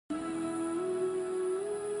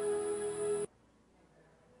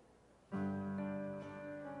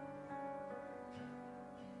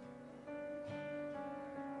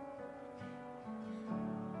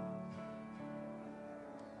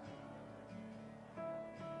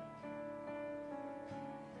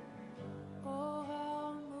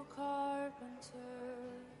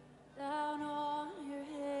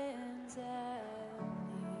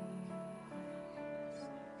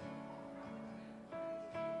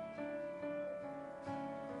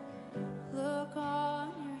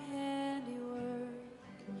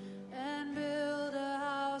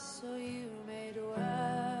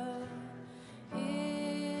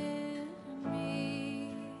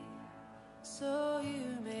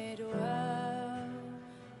you made well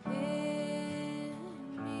in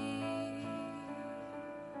me.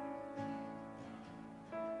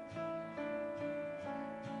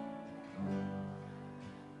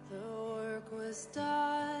 The work was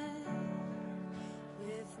done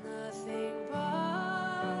with nothing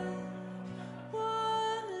but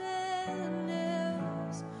wood and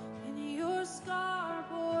nails in your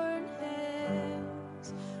scar-born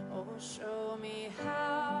hands. Oh, show me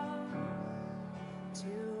how to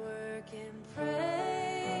work in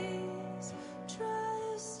praise,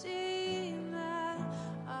 trusting that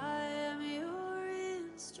I am your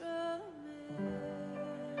instrument.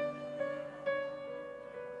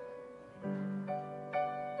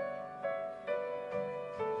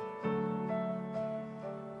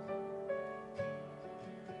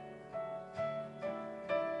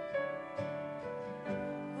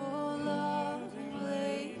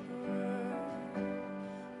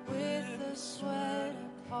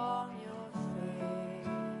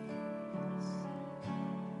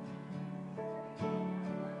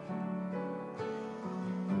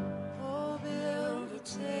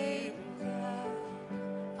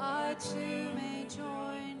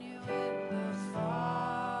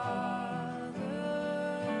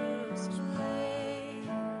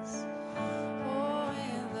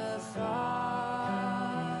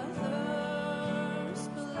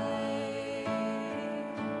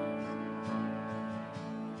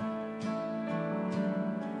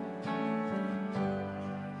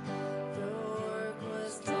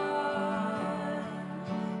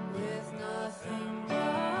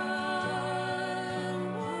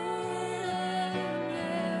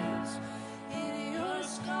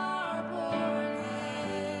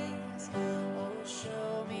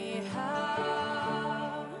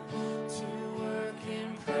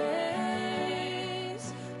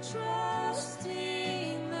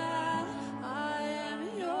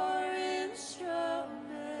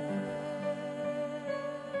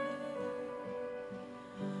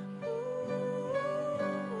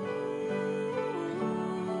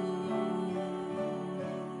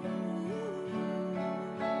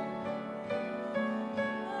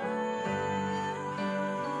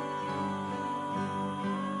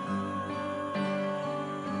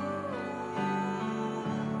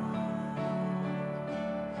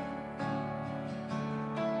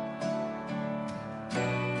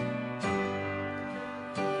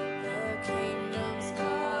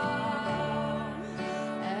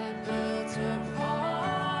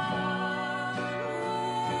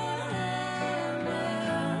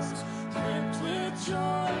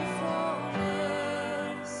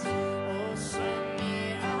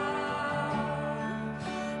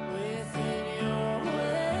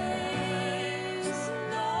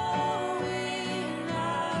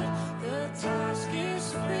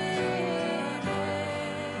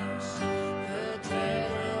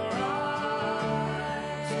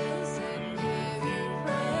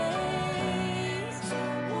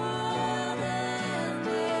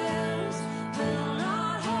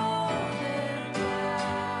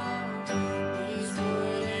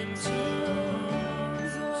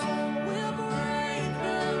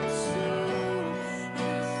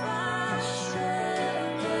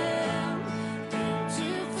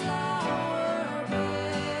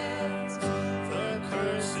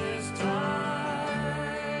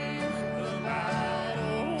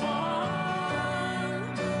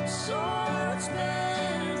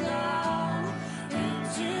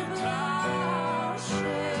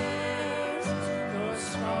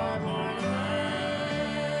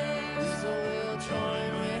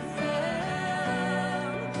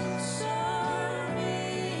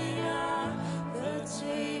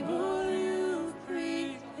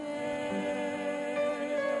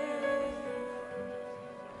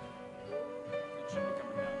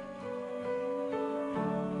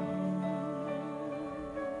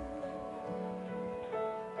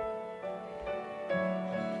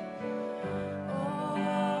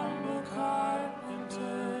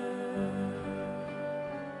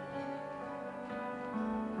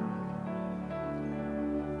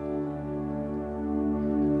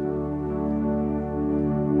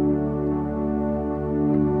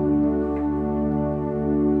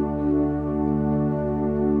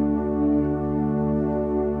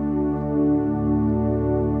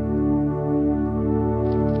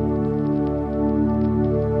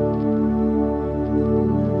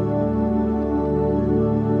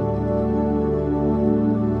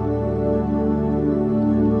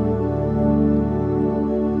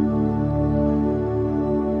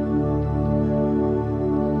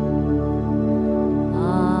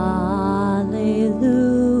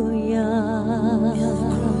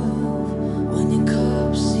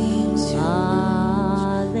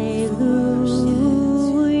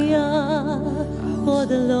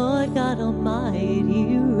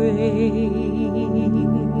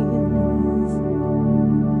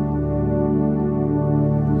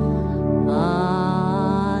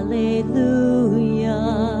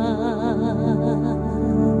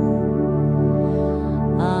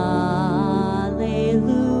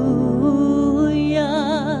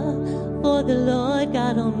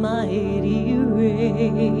 Almighty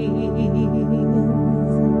reigns.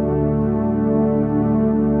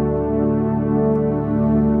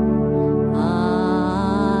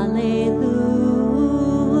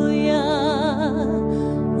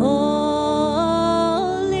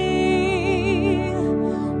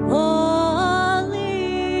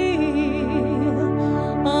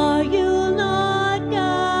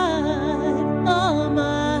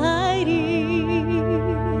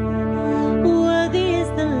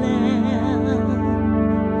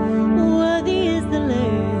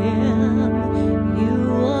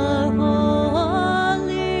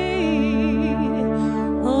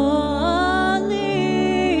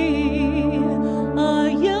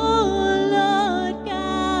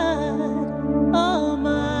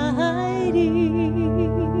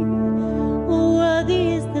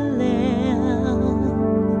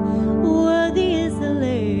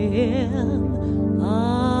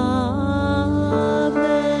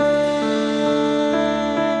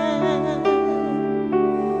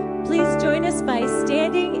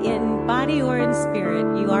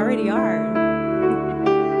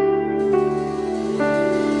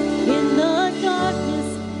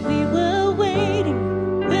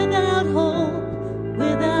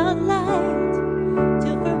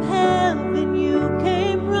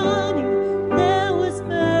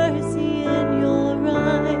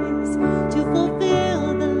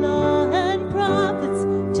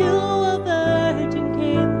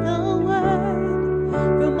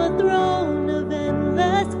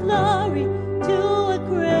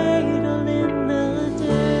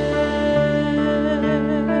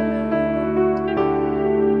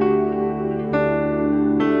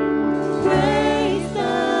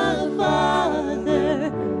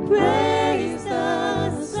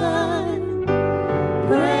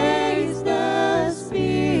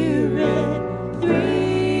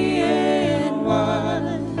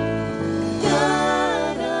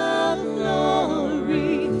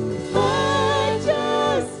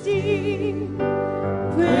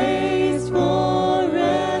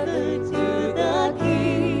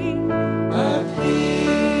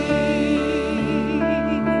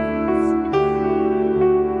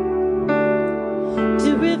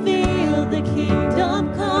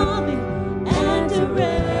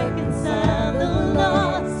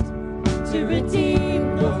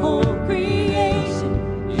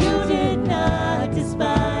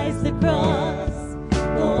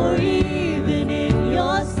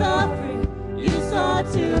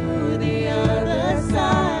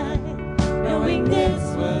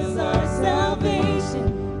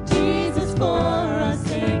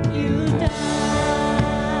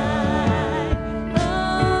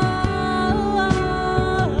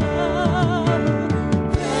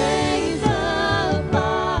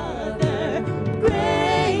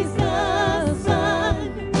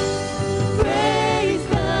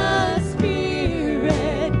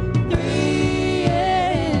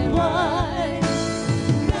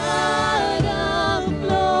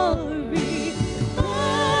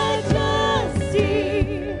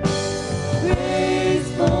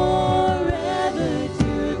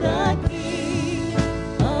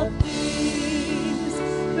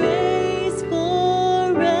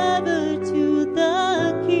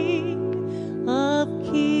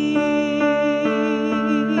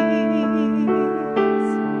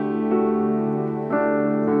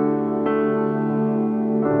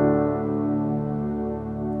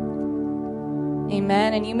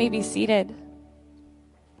 Amen. And you may be seated.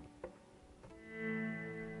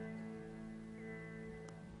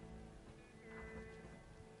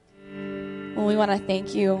 Well, we want to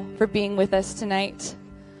thank you for being with us tonight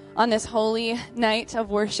on this holy night of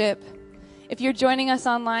worship. If you're joining us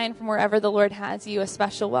online from wherever the Lord has you, a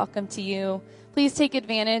special welcome to you. Please take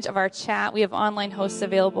advantage of our chat. We have online hosts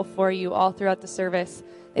available for you all throughout the service.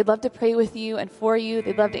 They'd love to pray with you and for you.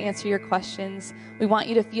 They'd love to answer your questions. We want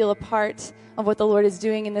you to feel a part of what the Lord is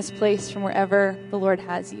doing in this place from wherever the Lord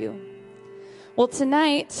has you. Well,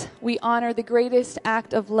 tonight, we honor the greatest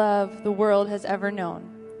act of love the world has ever known.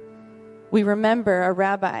 We remember a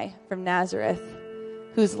rabbi from Nazareth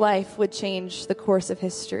whose life would change the course of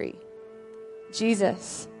history.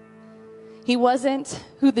 Jesus. He wasn't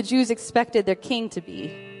who the Jews expected their king to be.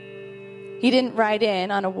 He didn't ride in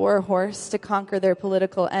on a war horse to conquer their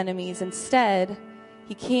political enemies. Instead,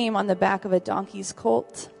 he came on the back of a donkey's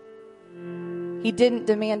colt. He didn't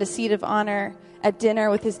demand a seat of honor at dinner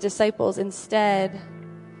with his disciples. Instead,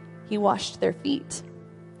 he washed their feet.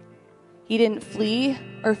 He didn't flee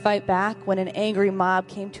or fight back when an angry mob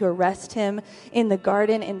came to arrest him in the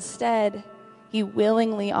garden. Instead, he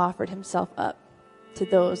willingly offered himself up to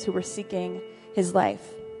those who were seeking his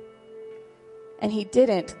life. And he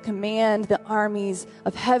didn't command the armies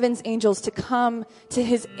of heaven's angels to come to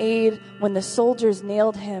his aid when the soldiers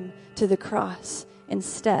nailed him to the cross.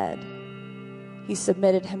 Instead, he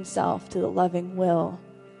submitted himself to the loving will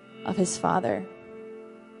of his Father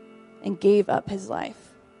and gave up his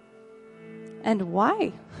life. And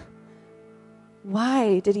why?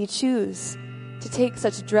 Why did he choose to take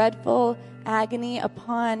such dreadful agony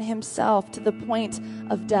upon himself to the point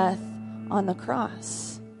of death on the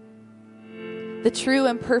cross? The true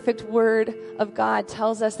and perfect word of God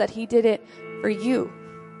tells us that he did it for you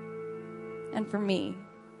and for me.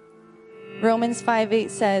 Romans 5:8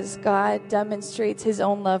 says, God demonstrates his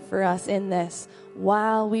own love for us in this: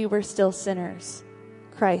 while we were still sinners,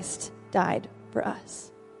 Christ died for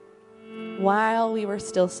us. While we were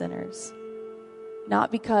still sinners.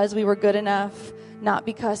 Not because we were good enough, not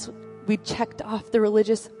because we checked off the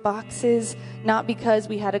religious boxes, not because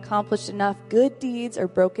we had accomplished enough good deeds or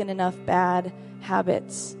broken enough bad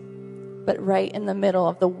habits, but right in the middle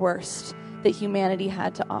of the worst that humanity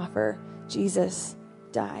had to offer, Jesus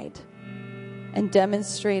died and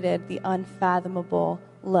demonstrated the unfathomable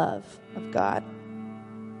love of God.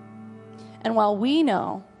 And while we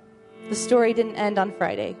know the story didn't end on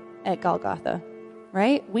Friday at Golgotha,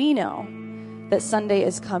 right? We know that Sunday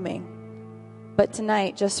is coming. But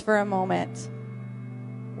tonight, just for a moment,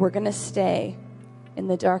 we're going to stay in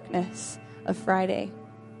the darkness of Friday.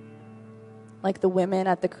 Like the women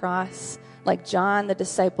at the cross, like John, the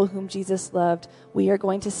disciple whom Jesus loved, we are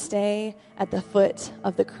going to stay at the foot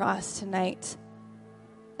of the cross tonight,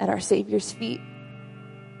 at our Savior's feet,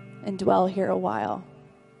 and dwell here a while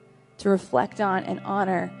to reflect on and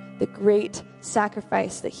honor the great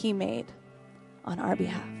sacrifice that he made on our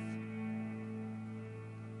behalf.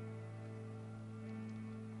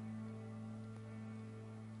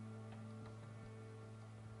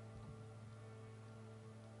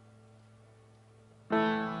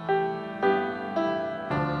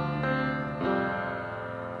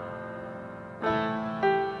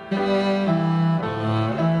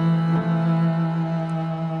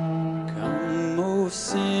 Come, O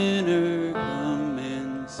sinner, come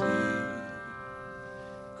and see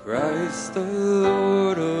Christ the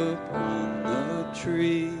Lord upon the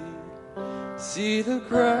tree. See the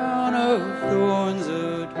crown of thorns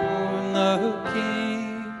adorn the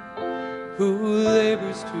King, who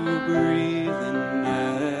labors to breathe in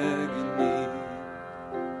agony.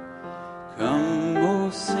 Come, O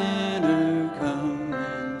sinner, come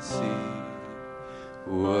and see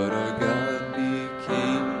what our God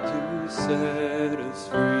became to set us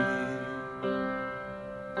free.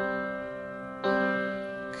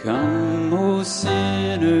 Come, O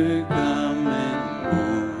sinner, come and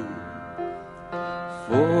mourn,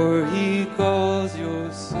 for he calls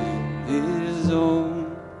your sin his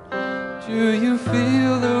own. Do you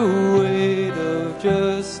feel the weight of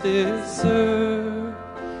justice, sir?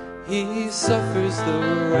 He suffers the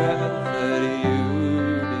wrath that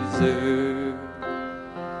you deserve.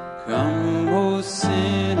 Come, O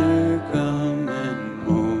sinner, come and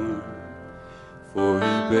mourn, for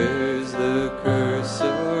he bears the curse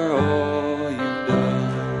for all you've done.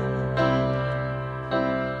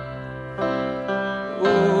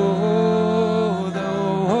 Oh, the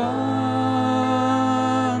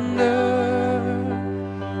wonder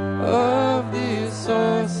of this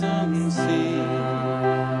awesome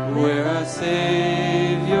scene, where our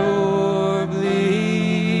Savior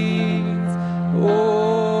bleeds.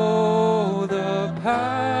 Oh, the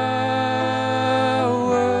power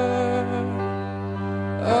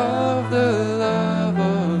of the love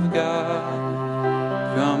of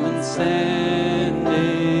God. Come and stand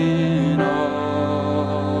in awe.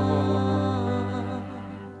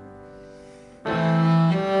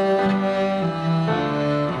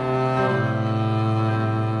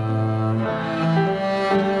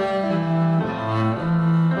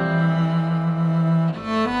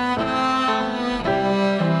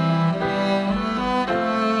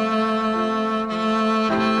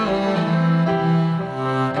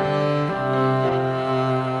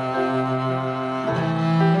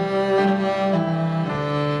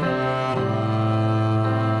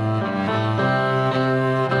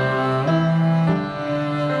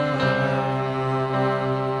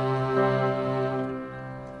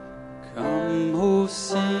 Come, O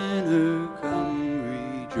sinner, come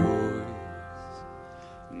rejoice.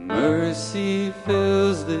 Mercy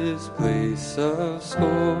fills this place of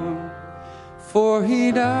scorn, for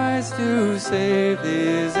he dies to save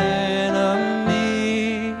his enemies,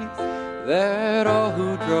 that all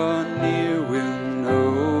who draw near will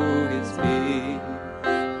know his peace.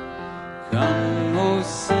 Come, O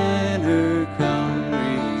sinner, come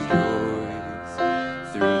rejoice,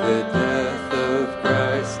 through the death of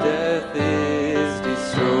death is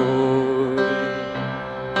destroyed.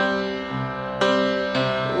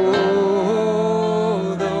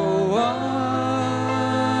 Oh, the wonder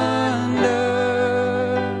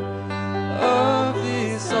of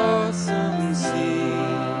this awesome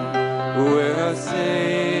scene where our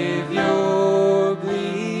Savior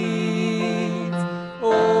bleeds.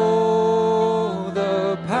 Oh,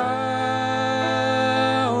 the power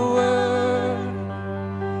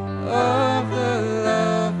of the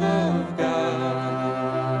love of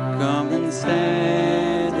God. Come and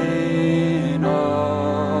stand in awe.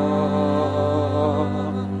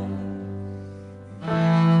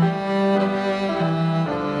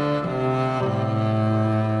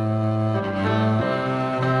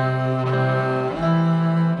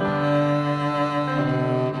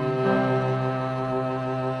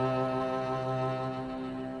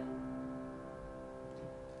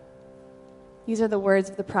 These are the words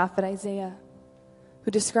of the prophet Isaiah,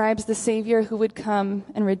 who describes the Savior who would come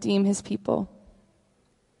and redeem his people.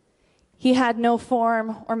 He had no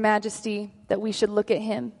form or majesty that we should look at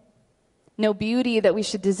him, no beauty that we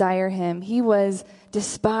should desire him. He was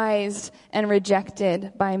despised and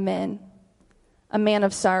rejected by men, a man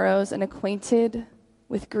of sorrows and acquainted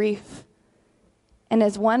with grief. And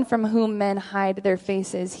as one from whom men hide their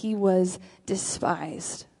faces, he was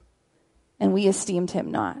despised, and we esteemed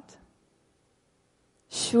him not.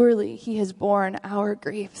 Surely he has borne our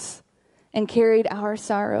griefs and carried our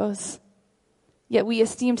sorrows. Yet we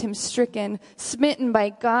esteemed him stricken, smitten by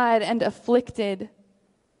God, and afflicted.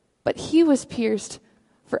 But he was pierced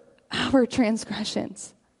for our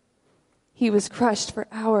transgressions. He was crushed for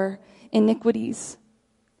our iniquities.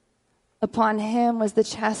 Upon him was the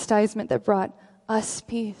chastisement that brought us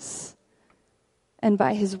peace. And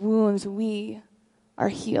by his wounds we are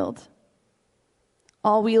healed.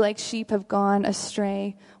 All we like sheep have gone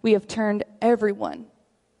astray. We have turned everyone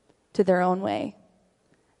to their own way.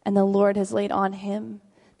 And the Lord has laid on him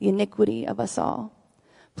the iniquity of us all.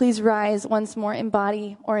 Please rise once more in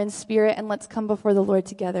body or in spirit, and let's come before the Lord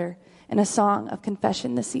together in a song of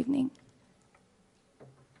confession this evening.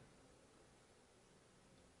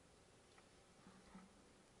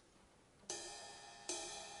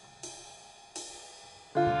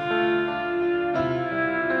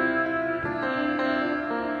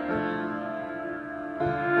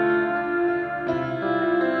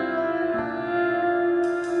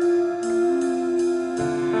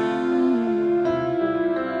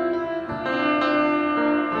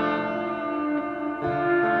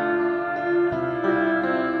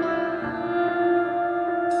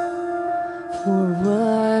 For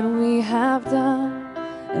what we have done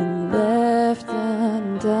and left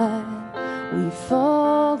undone, we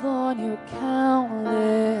fall on your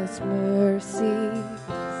countless mercies.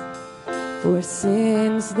 For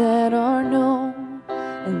sins that are known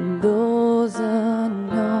and those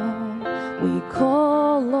unknown, we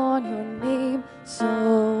call on your name so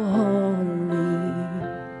holy.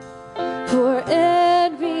 For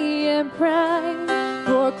envy and pride,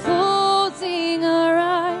 for closing our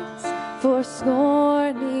eyes, for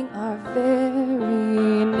scorning our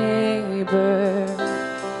very neighbor.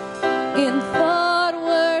 In thought,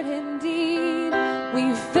 word, and deed,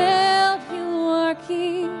 we failed you, our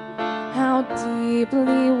King. How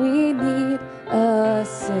deeply we need a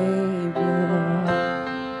Savior.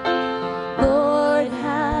 Lord,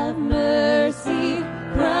 have mercy.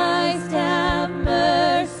 Christ, have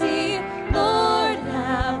mercy. Lord,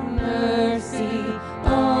 have mercy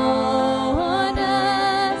on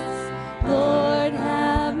us. Lord,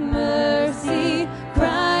 have mercy.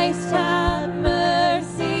 Christ, have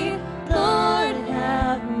mercy. Lord,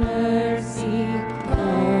 have mercy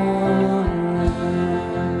on us.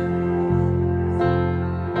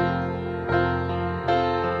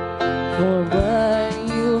 For what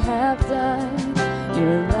you have done,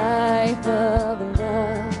 your life of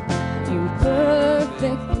love, you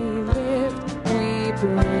perfectly lived, we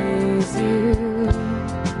praise you.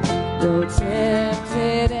 Though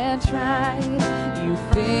tempted and tried, you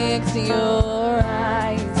fixed your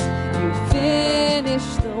eyes, you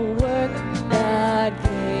finished the work God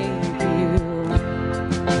gave you.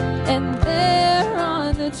 And there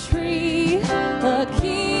on the tree, a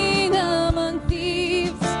king among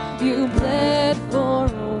thieves, you bled for a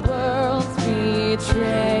world's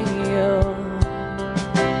betrayal.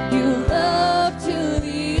 You loved to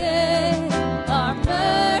the end, our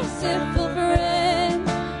merciful friend.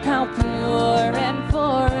 How pure and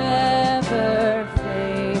forever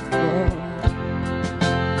faithful.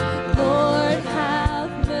 Lord,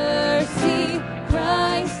 have mercy.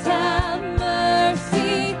 Christ, have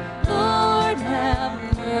mercy. Lord, have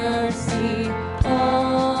mercy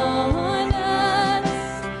on us.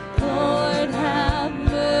 Lord,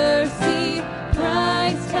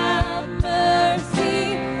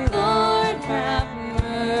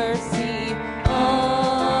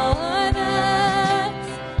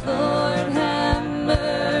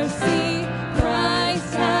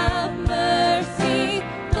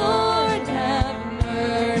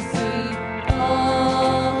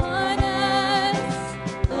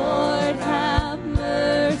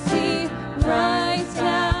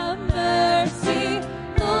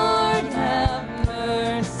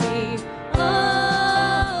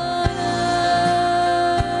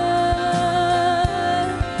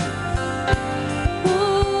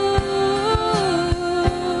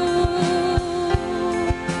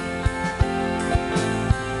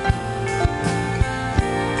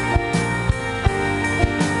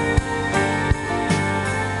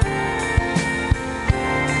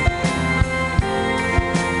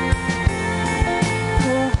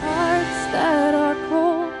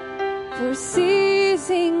 for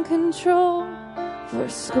seizing control, for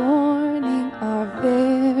scorning our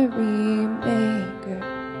very maker.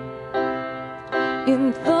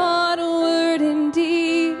 In thought, word, and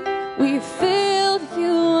deed, we failed you,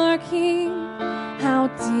 our King. How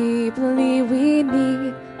deeply we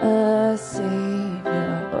need a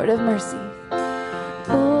Savior. Lord of mercy.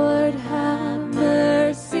 Lord, have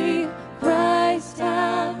mercy. Christ,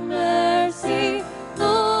 have mercy.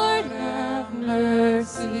 Lord, have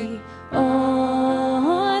mercy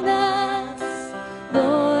on us.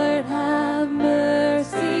 Lord, have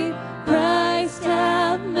mercy. Christ,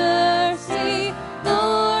 have mercy.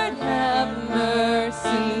 Lord, have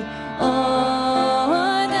mercy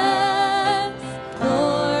on us.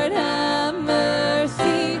 Lord, have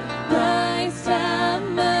mercy. Christ, have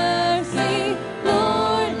mercy.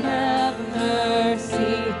 Lord, have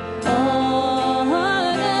mercy on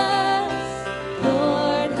us.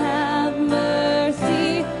 Lord, have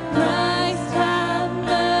mercy. Christ, have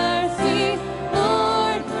mercy.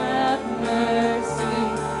 Lord, have mercy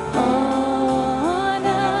on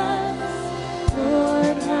us. Lord,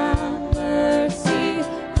 have mercy.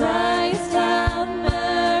 Christ, have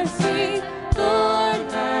mercy. Lord,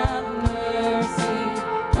 have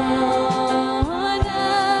mercy on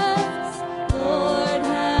us. Lord,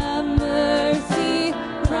 have mercy.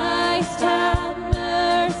 Christ, have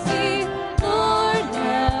mercy. Lord,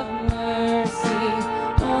 have mercy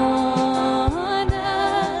on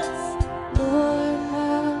us. Lord,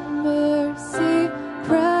 have mercy.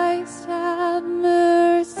 Christ, have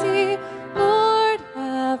mercy. Lord,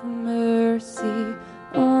 have mercy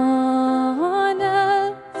on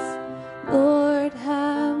us. Lord,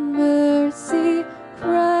 have mercy.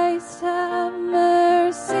 Christ, have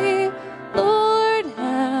mercy. Lord,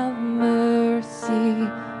 have mercy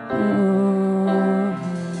on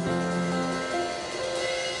us.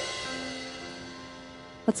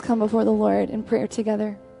 Let's come before the Lord in prayer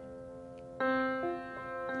together.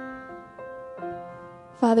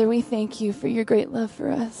 Father, we thank you for your great love for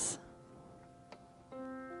us.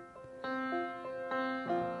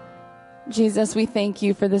 Jesus, we thank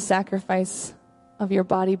you for the sacrifice of your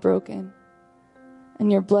body broken and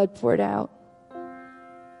your blood poured out.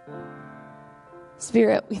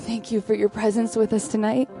 Spirit, we thank you for your presence with us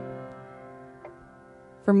tonight,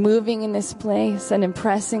 for moving in this place and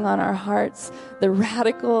impressing on our hearts the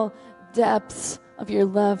radical depths of your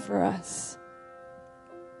love for us.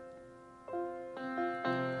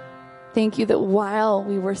 Thank you that while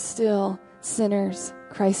we were still sinners,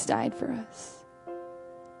 Christ died for us.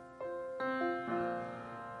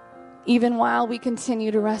 Even while we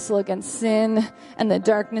continue to wrestle against sin and the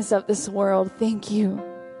darkness of this world, thank you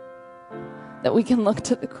that we can look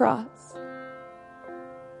to the cross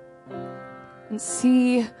and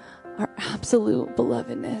see our absolute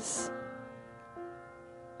belovedness.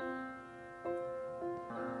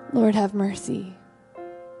 Lord, have mercy.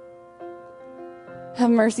 Have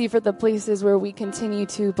mercy for the places where we continue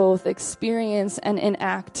to both experience and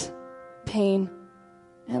enact pain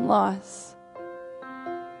and loss,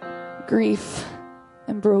 grief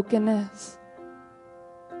and brokenness,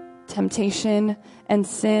 temptation and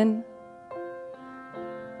sin,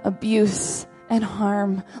 abuse and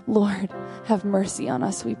harm. Lord, have mercy on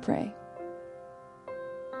us, we pray.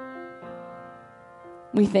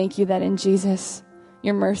 We thank you that in Jesus,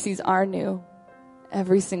 your mercies are new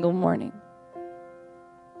every single morning.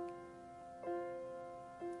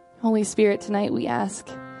 Holy Spirit, tonight we ask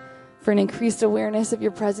for an increased awareness of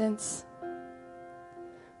your presence,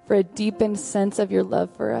 for a deepened sense of your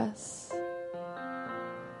love for us,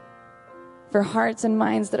 for hearts and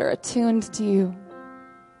minds that are attuned to you,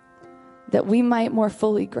 that we might more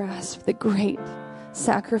fully grasp the great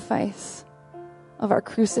sacrifice of our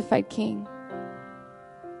crucified King.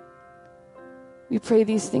 We pray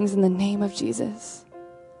these things in the name of Jesus,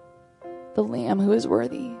 the Lamb who is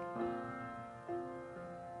worthy.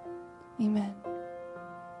 Amen.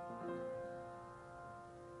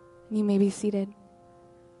 You may be seated.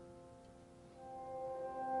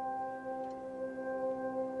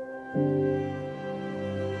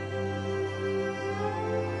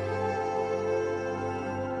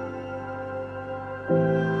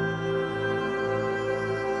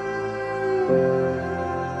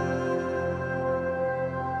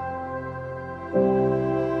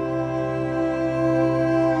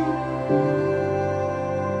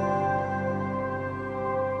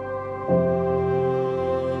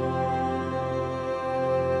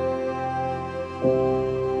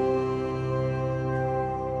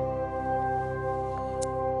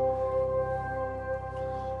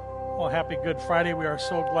 Well, happy Good Friday. We are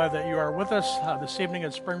so glad that you are with us this evening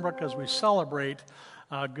at Springbrook as we celebrate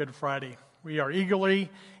Good Friday. We are eagerly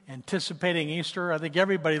anticipating Easter. I think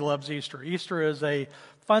everybody loves Easter. Easter is a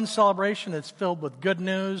fun celebration. It's filled with good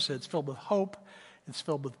news. It's filled with hope. It's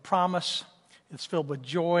filled with promise. It's filled with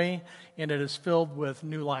joy. And it is filled with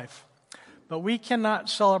new life. But we cannot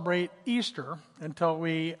celebrate Easter until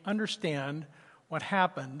we understand what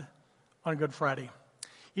happened on Good Friday.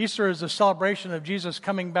 Easter is a celebration of Jesus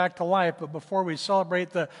coming back to life, but before we celebrate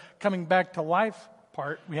the coming back to life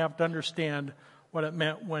part, we have to understand what it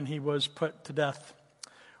meant when he was put to death.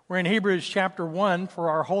 We're in Hebrews chapter 1 for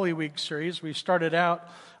our Holy Week series. We started out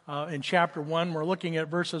in chapter 1. We're looking at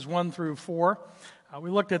verses 1 through 4. We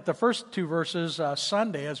looked at the first two verses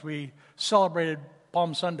Sunday as we celebrated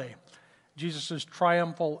Palm Sunday, Jesus'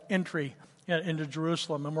 triumphal entry into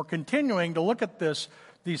Jerusalem. And we're continuing to look at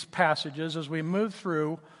these passages as we move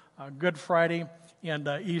through Good Friday and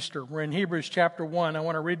Easter. We're in Hebrews chapter 1. I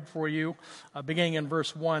want to read for you, beginning in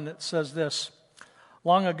verse 1. It says this: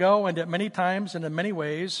 Long ago and at many times and in many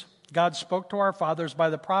ways, God spoke to our fathers by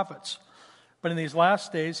the prophets. But in these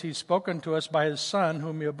last days, he's spoken to us by his Son,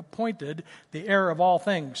 whom he appointed the heir of all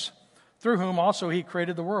things, through whom also he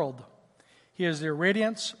created the world. He is the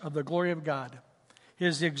radiance of the glory of God. He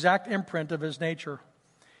is the exact imprint of his nature.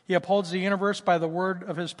 He upholds the universe by the word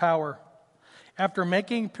of his power. After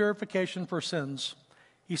making purification for sins,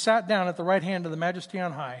 he sat down at the right hand of the Majesty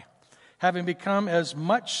on high, having become as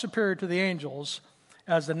much superior to the angels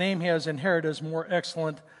as the name he has inherited is more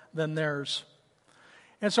excellent than theirs.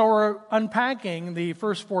 And so we're unpacking the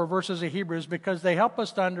first four verses of Hebrews because they help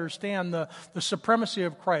us to understand the supremacy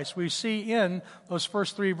of Christ. We see in those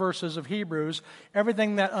first three verses of Hebrews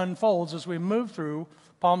everything that unfolds as we move through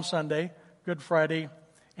Palm Sunday, Good Friday,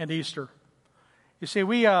 and Easter. You see,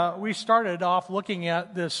 we started off looking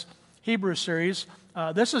at this Hebrew series.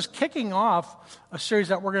 This is kicking off a series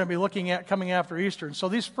that we're going to be looking at coming after Easter. And so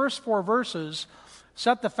these first four verses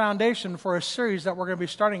set the foundation for a series that we're going to be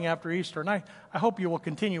starting after Easter. And I hope you will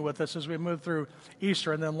continue with us as we move through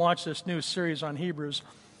Easter and then launch this new series on Hebrews.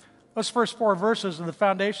 Those first four verses are the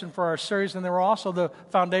foundation for our series, and they were also the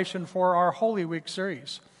foundation for our Holy Week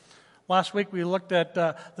series. Last week we looked at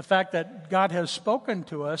the fact that God has spoken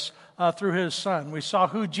to us through his Son. We saw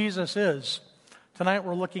who Jesus is. Tonight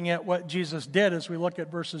we're looking at what Jesus did as we look at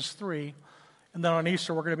verses 3. And then on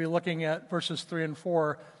Easter we're going to be looking at verses 3 and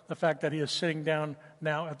 4, the fact that he is sitting down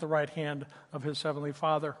now at the right hand of his heavenly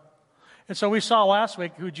Father. And so we saw last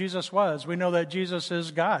week who Jesus was. We know that Jesus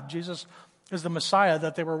is God. Jesus is the Messiah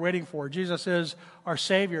that they were waiting for. Jesus is our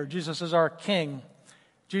Savior. Jesus is our King.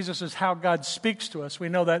 Jesus is how God speaks to us. We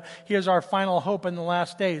know that he is our final hope in the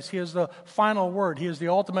last days. He is the final word. He is the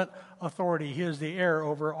ultimate authority. He is the heir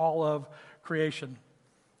over all of creation.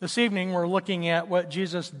 This evening we're looking at what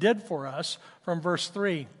Jesus did for us from verse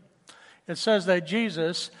 3. It says that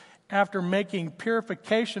Jesus, after making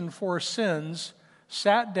purification for sins,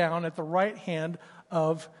 sat down at the right hand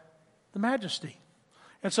of the Majesty.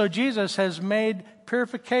 And so Jesus has made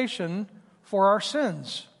purification for our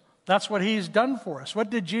sins. That's what he's done for us.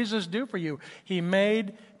 What did Jesus do for you? He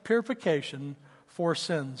made purification for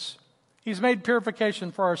sins. He's made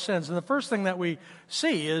purification for our sins. And the first thing that we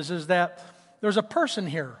see is that there's a person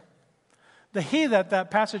here. The he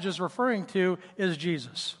that passage is referring to is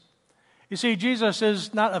Jesus. You see, Jesus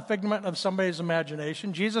is not a figment of somebody's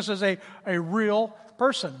imagination. Jesus is a real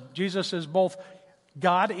person. Jesus is both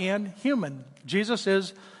God and human. Jesus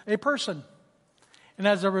is a person. And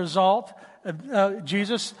as a result,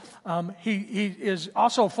 Jesus, he is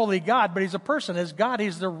also fully God, but he's a person. As God,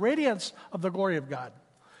 he's the radiance of the glory of God.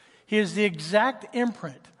 He is the exact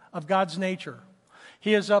imprint of God's nature.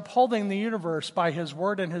 He is upholding the universe by his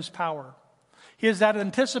word and his power. He is that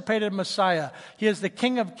anticipated Messiah. He is the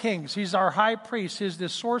King of Kings. He's our high priest. He is the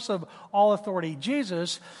source of all authority.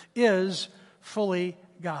 Jesus is fully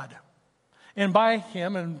God. And by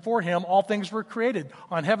him and for him, all things were created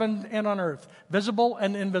on heaven and on earth, visible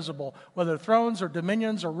and invisible, whether thrones or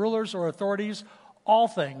dominions or rulers or authorities, all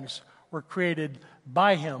things were created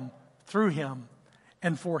by him, through him,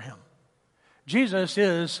 and for him. Jesus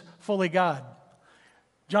is fully God.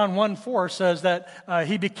 John 1:4 says that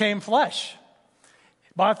he became flesh.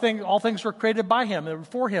 All things were created by him, they were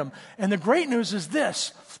for him. And the great news is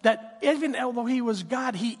this, that even although he was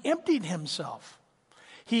God, he emptied himself.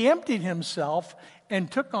 He emptied himself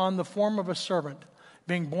and took on the form of a servant,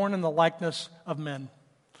 being born in the likeness of men.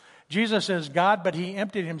 Jesus is God, but he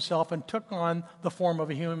emptied himself and took on the form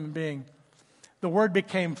of a human being. The Word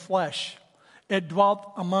became flesh. It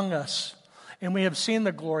dwelt among us. And we have seen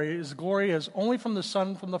the glory. His glory is only from the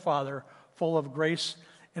Son, from the Father, full of grace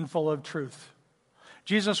and full of truth.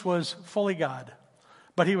 Jesus was fully God,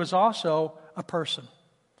 but he was also a person.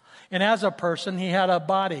 And as a person, he had a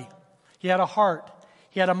body. He had a heart.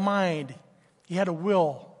 He had a mind. He had a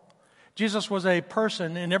will. Jesus was a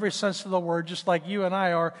person in every sense of the word, just like you and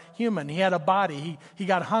I are human. He had a body. He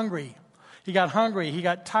got hungry. He got hungry. He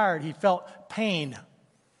got tired. He felt pain.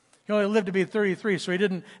 He only lived to be 33, so he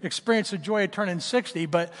didn't experience the joy of turning 60,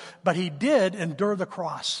 but he did endure the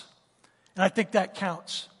cross. And I think that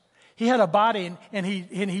counts. He had a body, and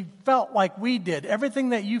he felt like we did. Everything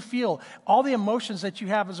that you feel, all the emotions that you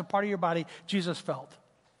have as a part of your body, Jesus felt.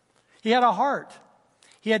 He had a heart.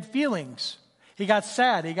 He had feelings. He got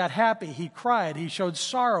sad. He got happy. He cried. He showed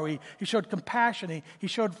sorrow. He showed compassion. He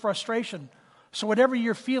showed frustration. So whatever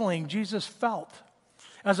you're feeling, Jesus felt.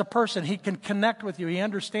 As a person, he can connect with you. He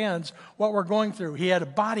understands what we're going through. He had a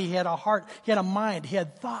body. He had a heart. He had a mind. He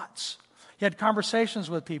had thoughts. He had conversations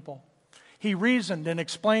with people. He reasoned and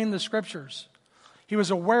explained the scriptures. He was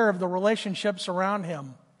aware of the relationships around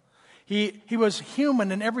him. He was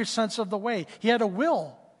human in every sense of the way. He had a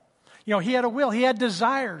will. He had a will. He had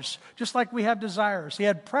desires, just like we have desires. He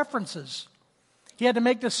had preferences. He had to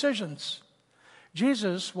make decisions.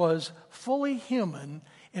 Jesus was fully human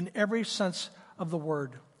in every sense of the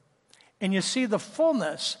word. And you see the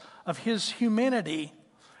fullness of his humanity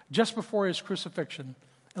just before his crucifixion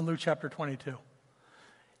in Luke chapter 22.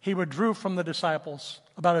 He withdrew from the disciples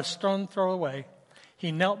about a stone throw away.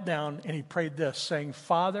 He knelt down and he prayed this, saying,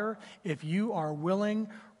 Father, if you are willing,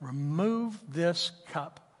 remove this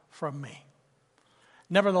cup from me.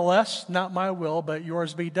 Nevertheless, not my will, but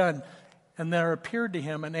yours be done. And there appeared to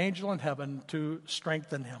him an angel in heaven to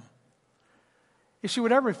strengthen him. You see,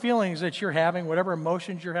 whatever feelings that you're having, whatever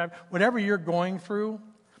emotions you're having, whatever you're going through,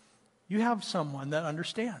 you have someone that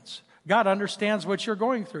understands. God understands what you're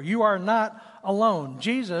going through. You are not alone.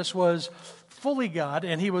 Jesus was fully God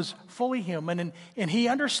and he was fully human, and he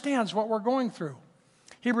understands what we're going through.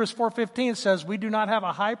 Hebrews 4:15 says, we do not have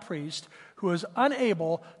a high priest who is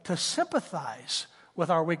unable to sympathize with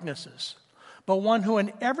our weaknesses, but one who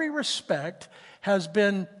in every respect has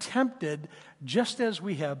been tempted just as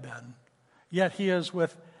we have been, yet he is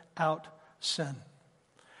without sin.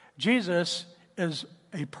 Jesus is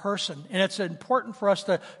a person, and it's important for us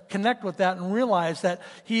to connect with that and realize that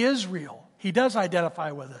he is real. He does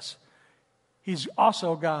identify with us. He's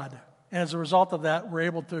also God, and as a result of that, we're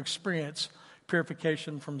able to experience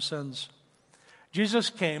purification from sins. Jesus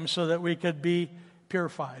came so that we could be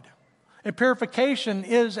purified. And purification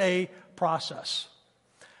is a process.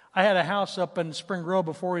 I had a house up in Spring Grove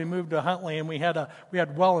before we moved to Huntley, and we had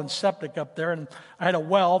well and septic up there, and I had a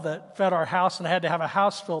well that fed our house, and I had to have a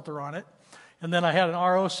house filter on it. And then I had an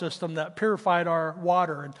RO system that purified our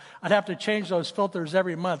water, and I'd have to change those filters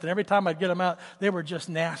every month. And every time I'd get them out, they were just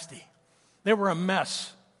nasty. They were a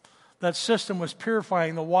mess. That system was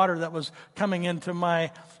purifying the water that was coming into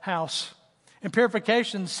my house. And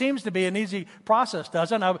purification seems to be an easy process,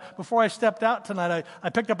 doesn't it? Before I stepped out tonight, I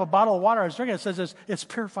picked up a bottle of water I was drinking. It says it's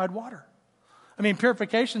purified water. I mean,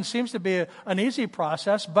 purification seems to be an easy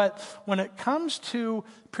process, but when it comes to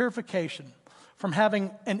purification from having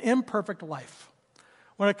an imperfect life,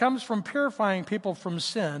 when it comes from purifying people from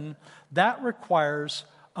sin, that requires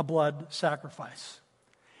a blood sacrifice.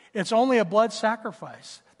 It's only a blood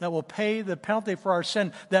sacrifice that will pay the penalty for our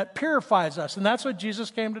sin that purifies us, and that's what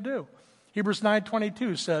Jesus came to do. Hebrews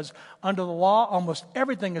 9:22 says, under the law, almost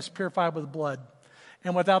everything is purified with blood.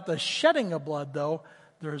 And without the shedding of blood, though,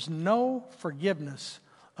 there is no forgiveness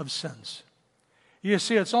of sins. You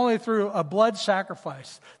see, it's only through a blood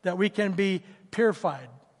sacrifice that we can be purified.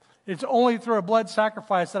 It's only through a blood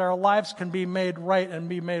sacrifice that our lives can be made right and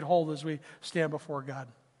be made whole as we stand before God.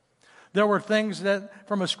 There were things that,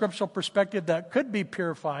 from a scriptural perspective, that could be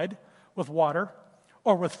purified with water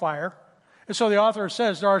or with fire. And so the author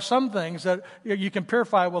says there are some things that you can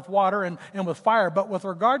purify with water and with fire, but with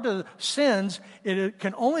regard to sins, it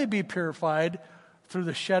can only be purified through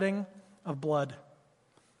the shedding of blood.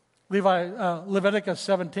 Leviticus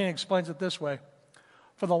 17 explains it this way.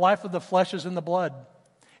 For the life of the flesh is in the blood,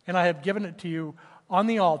 and I have given it to you on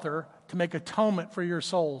the altar to make atonement for your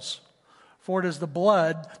souls. For it is the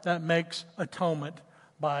blood that makes atonement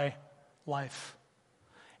by life.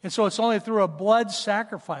 And so it's only through a blood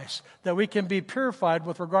sacrifice that we can be purified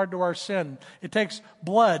with regard to our sin. It takes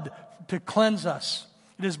blood to cleanse us.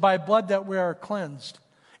 It is by blood that we are cleansed.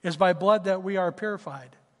 It is by blood that we are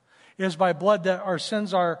purified. It is by blood that our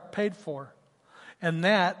sins are paid for. And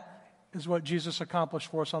that is what Jesus accomplished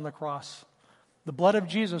for us on the cross. The blood of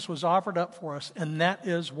Jesus was offered up for us, and that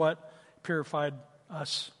is what purified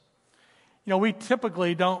us. You know, we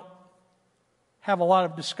typically don't have a lot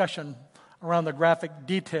of discussion around the graphic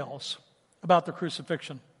details about the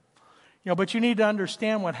crucifixion. But you need to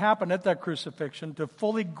understand what happened at that crucifixion to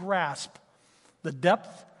fully grasp the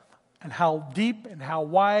depth and how deep and how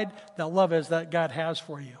wide that love is that God has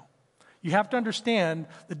for you. You have to understand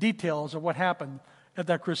the details of what happened at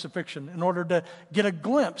that crucifixion in order to get a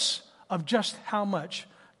glimpse of just how much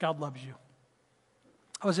God loves you.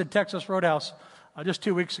 I was at Texas Roadhouse just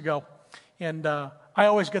 2 weeks ago, and I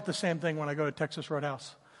always get the same thing when I go to Texas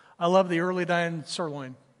Roadhouse. I love the early dine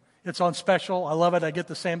sirloin. It's on special. I love it. I get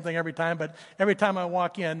the same thing every time, but every time I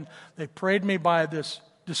walk in, they parade me by this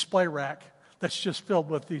display rack that's just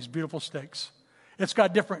filled with these beautiful steaks. It's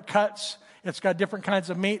got different cuts. It's got different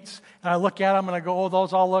kinds of meats. And I look at them and I go, oh,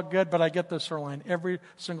 those all look good, but I get the sirloin every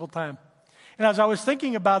single time. And as I was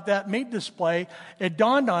thinking about that meat display, it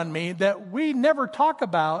dawned on me that we never talk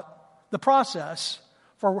about the process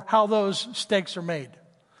for how those steaks are made.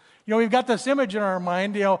 You know, we've got this image in our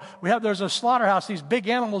mind, there's a slaughterhouse, these big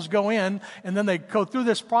animals go in, and then they go through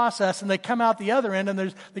this process, and they come out the other end, and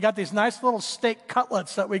they got these nice little steak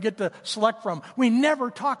cutlets that we get to select from. We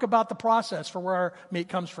never talk about the process for where our meat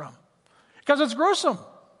comes from, because it's gruesome.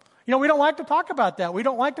 We don't like to talk about that. We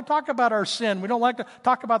don't like to talk about our sin. We don't like to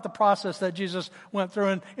talk about the process that Jesus went through.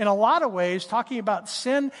 And in a lot of ways, talking about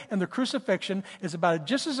sin and the crucifixion is about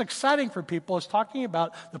just as exciting for people as talking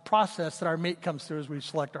about the process that our meat comes through as we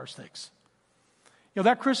select our steaks.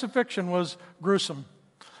 That crucifixion was gruesome.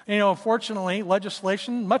 Fortunately,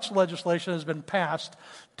 much legislation has been passed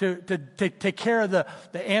to take care of the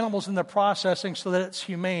animals in the processing so that it's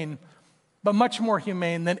humane, but much more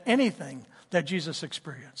humane than anything that Jesus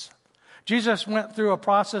experienced. Jesus went through a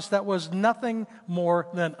process that was nothing more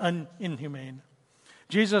than inhumane.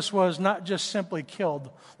 Jesus was not just simply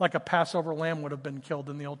killed like a Passover lamb would have been killed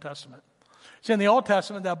in the Old Testament. See, in the Old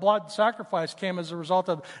Testament, that blood sacrifice came as a result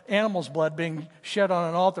of animals' blood being shed on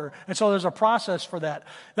an altar. And so there's a process for that.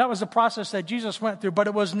 That was the process that Jesus went through, but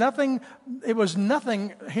it was nothing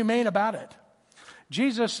humane about it.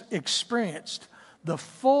 Jesus experienced the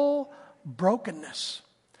full brokenness,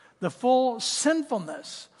 the full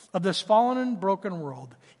sinfulness of this fallen and broken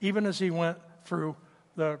world, even as he went through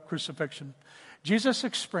the crucifixion. Jesus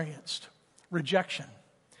experienced rejection.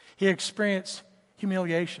 He experienced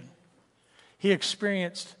humiliation. He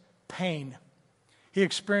experienced pain. He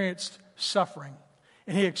experienced suffering.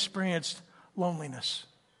 And he experienced loneliness.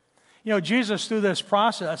 Jesus, through this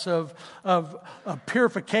process of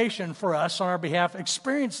purification for us on our behalf,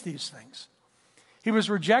 experienced these things. He was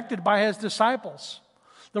rejected by his disciples.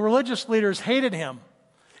 The religious leaders hated him.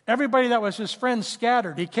 Everybody that was his friend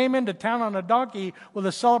scattered. He came into town on a donkey with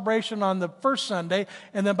a celebration on the first Sunday,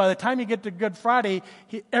 and then by the time you get to Good Friday,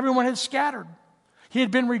 everyone had scattered. He had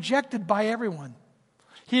been rejected by everyone.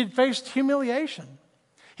 He had faced humiliation.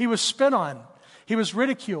 He was spit on. He was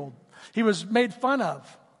ridiculed. He was made fun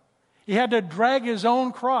of. He had to drag his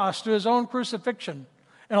own cross to his own crucifixion.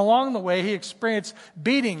 And along the way, he experienced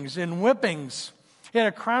beatings and whippings. He had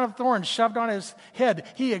a crown of thorns shoved on his head.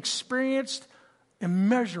 He experienced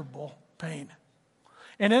immeasurable pain.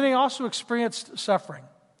 And then he also experienced suffering.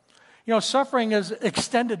 Suffering is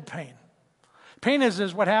extended pain. Pain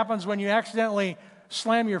is what happens when you accidentally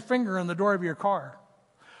slam your finger in the door of your car.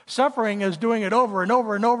 Suffering is doing it over and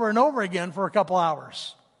over and over and over again for a couple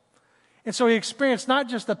hours. And so he experienced not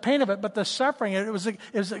just the pain of it, but the suffering. It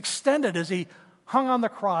was extended as he hung on the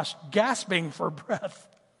cross, gasping for breath.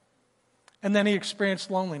 And then he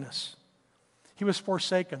experienced loneliness. He was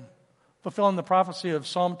forsaken, fulfilling the prophecy of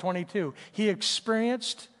Psalm 22. He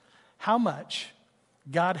experienced how much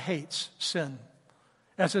God hates sin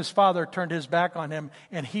as his Father turned his back on him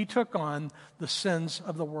and he took on the sins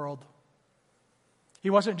of the world. He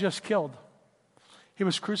wasn't just killed. He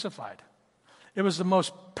was crucified. It was the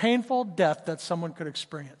most painful death that someone could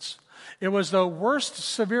experience. It was the worst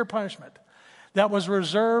severe punishment that was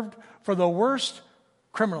reserved for the worst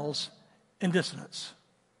criminals in dissonance.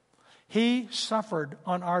 He suffered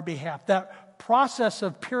on our behalf. That process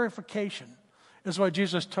of purification is what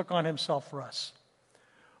Jesus took on himself for us.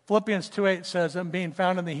 Philippians 2:8 says, and being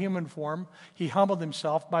found in the human form, he humbled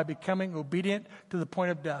himself by becoming obedient to the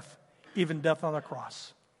point of death, even death on the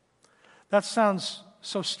cross. That sounds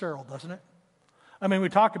so sterile, doesn't it? I mean, we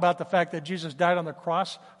talk about the fact that Jesus died on the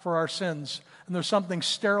cross for our sins, and there's something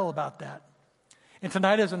sterile about that. And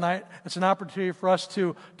tonight is a night, it's an opportunity for us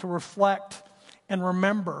to reflect and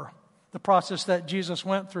remember the process that Jesus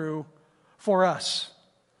went through for us,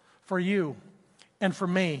 for you, and for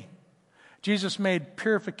me. Jesus made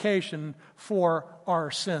purification for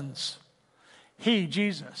our sins. He,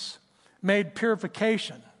 Jesus, made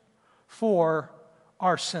purification for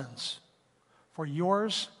our sins, for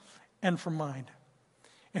yours and for mine.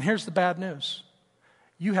 And here's the bad news.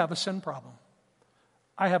 You have a sin problem.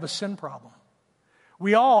 I have a sin problem.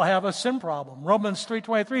 We all have a sin problem. Romans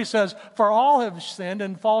 3:23 says, "For all have sinned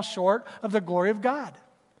and fall short of the glory of God."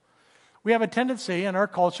 We have a tendency in our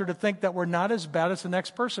culture to think that we're not as bad as the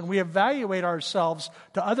next person. We evaluate ourselves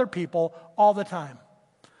to other people all the time.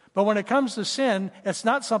 But when it comes to sin, it's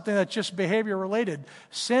not something that's just behavior related.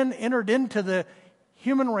 Sin entered into the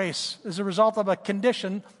human race as a result of a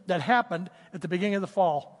condition that happened at the beginning of the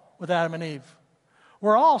fall with Adam and Eve.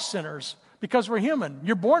 We're all sinners because we're human.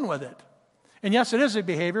 You're born with it. And yes, it is a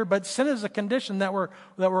behavior, but sin is a condition that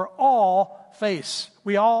we're all face.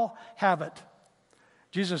 We all have it.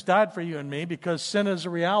 Jesus died for you and me because sin is a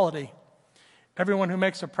reality. Everyone who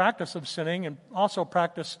makes a practice of sinning and also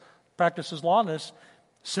practices lawlessness,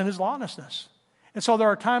 sin is lawlessness. And so there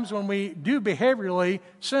are times when we do behaviorally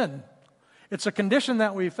sin. It's a condition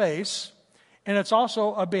that we face, and it's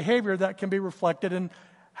also a behavior that can be reflected in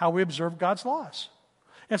how we observe God's laws.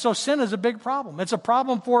 And so sin is a big problem. It's a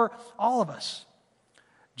problem for all of us.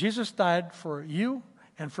 Jesus died for you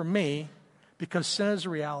and for me because sin is a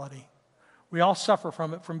reality. We all suffer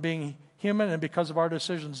from it, from being human and because of our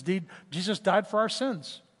decisions. Jesus died for our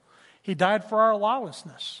sins. He died for our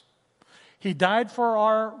lawlessness. He died for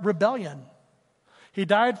our rebellion. He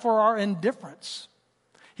died for our indifference.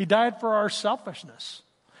 He died for our selfishness.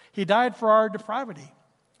 He died for our depravity.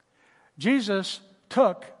 Jesus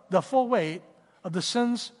took the full weight of the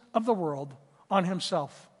sins of the world on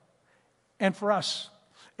himself and for us.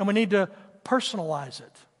 And we need to personalize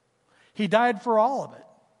it. He died for all of it.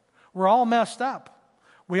 We're all messed up.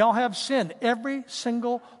 We all have sin. Every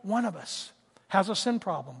single one of us has a sin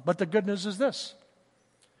problem. But the good news is this: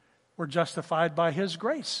 we're justified by his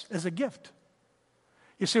grace as a gift.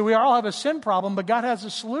 You see, we all have a sin problem, but God has a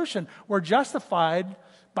solution. We're justified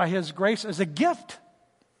by his grace as a gift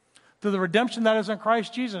through the redemption that is in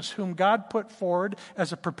Christ Jesus, whom God put forward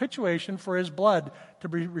as a perpetuation for his blood to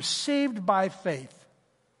be received by faith.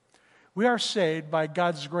 We are saved by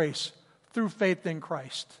God's grace through faith in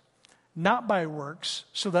Christ, not by works,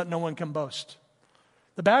 so that no one can boast.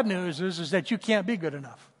 The bad news is that you can't be good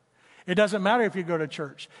enough. It doesn't matter if you go to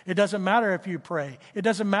church. It doesn't matter if you pray. It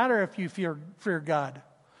doesn't matter if you fear God.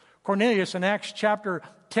 Cornelius in Acts chapter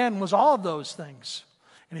 10 was all of those things.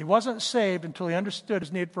 And he wasn't saved until he understood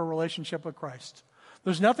his need for a relationship with Christ.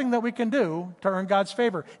 There's nothing that we can do to earn God's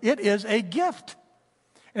favor. It is a gift.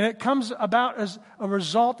 And it comes about as a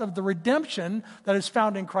result of the redemption that is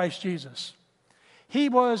found in Christ Jesus. He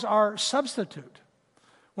was our substitute.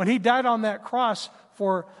 When he died on that cross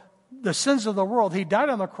for the sins of the world, he died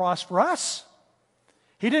on the cross for us.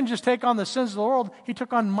 He didn't just take on the sins of the world, he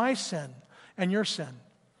took on my sin and your sin.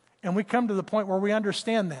 And we come to the point where we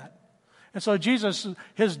understand that. And so Jesus,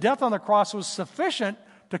 his death on the cross was sufficient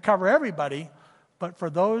to cover everybody, but for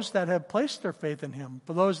those that have placed their faith in him,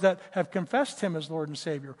 for those that have confessed him as Lord and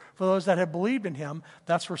Savior, for those that have believed in him,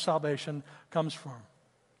 that's where salvation comes from.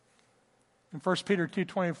 In 1 Peter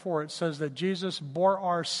 2:24, it says that Jesus bore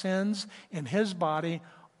our sins in his body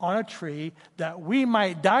on a tree that we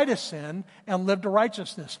might die to sin and live to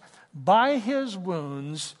righteousness. By his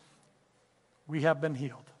wounds, we have been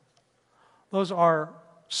healed. Those are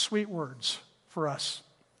sweet words for us.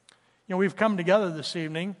 You know, we've come together this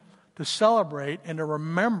evening to celebrate and to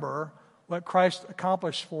remember what Christ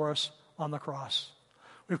accomplished for us on the cross.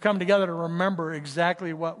 We've come together to remember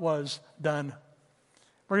exactly what was done.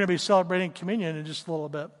 We're going to be celebrating communion in just a little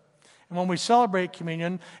bit. And when we celebrate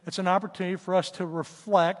communion, it's an opportunity for us to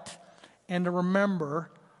reflect and to remember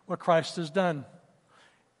what Christ has done.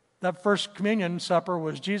 That first communion supper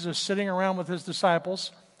was Jesus sitting around with his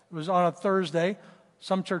disciples. It was on a Thursday.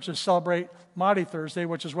 Some churches celebrate Maundy Thursday,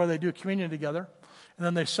 which is where they do communion together. And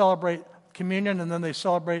then they celebrate communion, and then they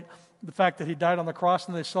celebrate the fact that he died on the cross,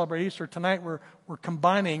 and they celebrate Easter. Tonight we're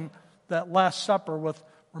combining that Last Supper with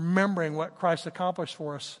remembering what Christ accomplished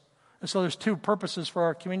for us. And so there's two purposes for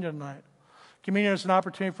our communion tonight. Communion is an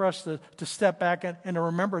opportunity for us to step back and to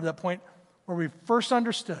remember that point where we first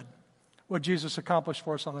understood what Jesus accomplished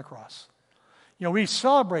for us on the cross. You know, we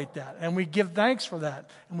celebrate that, and we give thanks for that,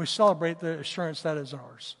 and we celebrate the assurance that is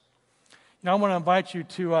ours. Now, I want to invite you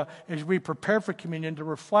to, as we prepare for communion, to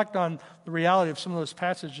reflect on the reality of some of those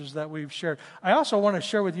passages that we've shared. I also want to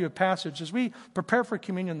share with you a passage as we prepare for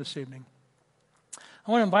communion this evening. I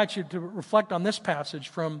want to invite you to reflect on this passage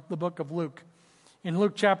from the book of Luke. In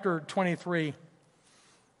Luke chapter 23,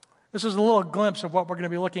 this is a little glimpse of what we're going to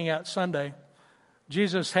be looking at Sunday.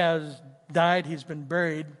 Jesus has died. He's been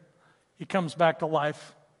buried. He comes back to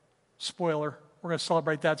life. Spoiler, we're going to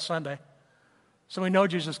celebrate that Sunday. So we know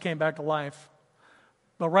Jesus came back to life.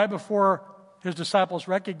 But right before his disciples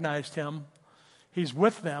recognized him, he's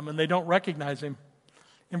with them and they don't recognize him.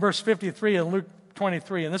 In verse 53 in Luke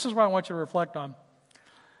 23, and this is what I want you to reflect on.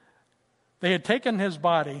 They had taken his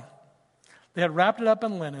body, they had wrapped it up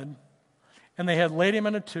in linen, and they had laid him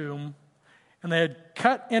in a tomb, and they had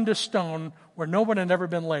cut into stone where no one had ever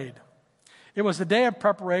been laid. It was the day of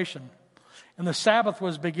preparation, and the Sabbath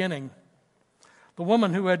was beginning. The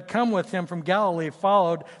woman who had come with him from Galilee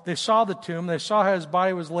followed. They saw the tomb. They saw how his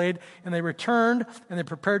body was laid, and they returned, and they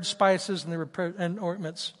prepared spices and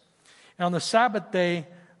ointments. And on the Sabbath day,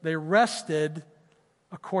 they rested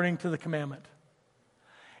according to the commandment.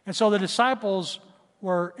 And so the disciples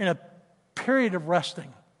were in a period of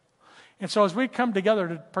resting. And so as we come together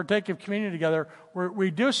to partake of communion together,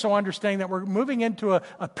 we do so understanding that we're moving into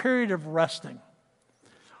a period of resting.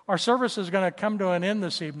 Our service is going to come to an end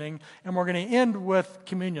this evening, and we're going to end with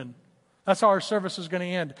communion. That's how our service is going to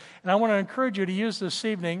end. And I want to encourage you to use this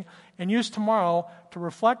evening and use tomorrow to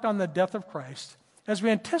reflect on the death of Christ as we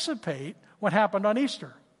anticipate what happened on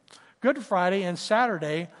Easter. Good Friday and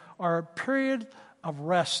Saturday are a period of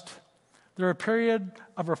rest. They're a period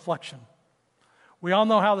of reflection. We all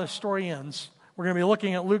know how this story ends. We're going to be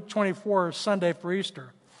looking at Luke 24 Sunday for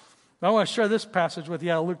Easter. But I want to share this passage with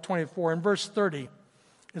you out of Luke 24. In verse 30,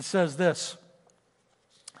 it says this.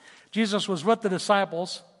 Jesus was with the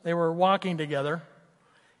disciples. They were walking together.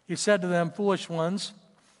 He said to them, "Foolish ones,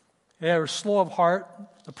 they are slow of heart.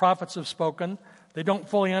 The prophets have spoken. They don't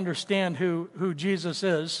fully understand who Jesus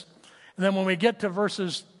is." And then when we get to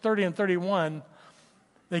verses 30 and 31,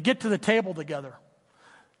 they get to the table together.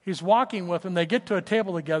 He's walking with them. They get to a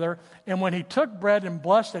table together. And when he took bread and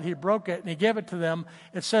blessed it, he broke it and he gave it to them.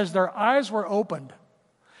 It says their eyes were opened.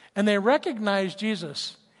 And they recognized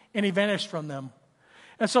Jesus. And he vanished from them.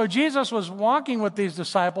 And so Jesus was walking with these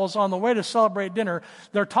disciples on the way to celebrate dinner.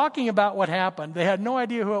 They're talking about what happened. They had no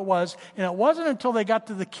idea who it was. And it wasn't until they got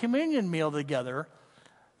to the communion meal together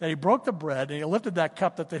that he broke the bread and he lifted that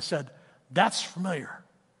cup that they said, "That's familiar.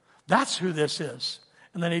 That's who this is."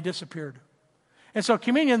 And then he disappeared. And so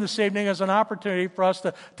communion this evening is an opportunity for us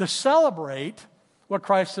to celebrate what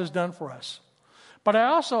Christ has done for us. But I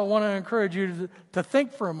also want to encourage you to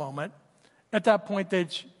think for a moment at that point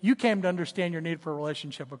that you came to understand your need for a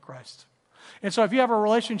relationship with Christ. And so if you have a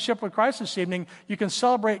relationship with Christ this evening, you can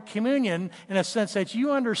celebrate communion in a sense that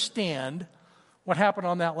you understand what happened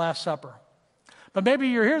on that Last Supper. But maybe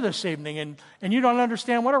you're here this evening and you don't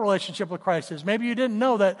understand what a relationship with Christ is. Maybe you didn't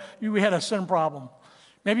know that we had a sin problem.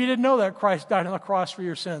 Maybe you didn't know that Christ died on the cross for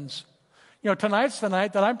your sins. Tonight's the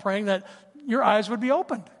night that I'm praying that your eyes would be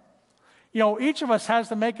opened. Each of us has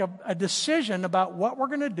to make a decision about what we're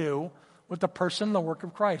going to do with the person and the work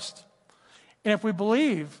of Christ. And if we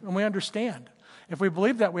believe and we understand, if we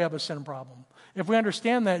believe that we have a sin problem, if we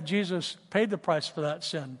understand that Jesus paid the price for that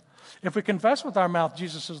sin, if we confess with our mouth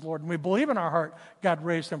Jesus is Lord and we believe in our heart God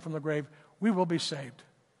raised him from the grave, we will be saved.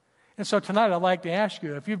 And so tonight I'd like to ask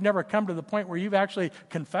you, if you've never come to the point where you've actually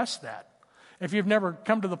confessed that, if you've never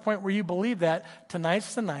come to the point where you believe that,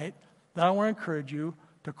 tonight's the night that I want to encourage you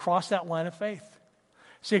to cross that line of faith.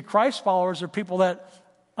 See, Christ followers are people that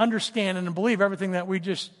understand and believe everything that we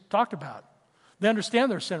just talked about. They understand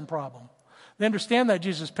their sin problem. They understand that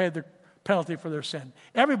Jesus paid the penalty for their sin.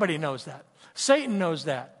 Everybody knows that. Satan knows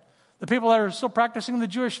that. The people that are still practicing the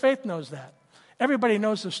Jewish faith knows that. Everybody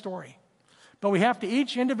knows the story. But we have to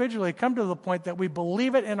each individually come to the point that we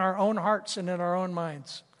believe it in our own hearts and in our own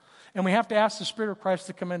minds. And we have to ask the Spirit of Christ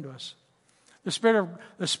to come into us. The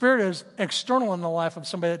Spirit is external in the life of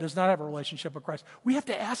somebody that does not have a relationship with Christ. We have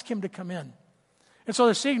to ask him to come in. And so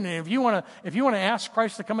this evening, if you want to ask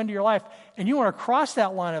Christ to come into your life and you want to cross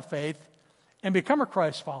that line of faith and become a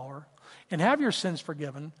Christ follower and have your sins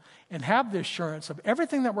forgiven and have the assurance of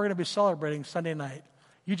everything that we're going to be celebrating Sunday night,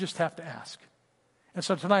 you just have to ask. And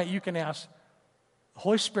so tonight you can ask the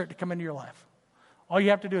Holy Spirit to come into your life. All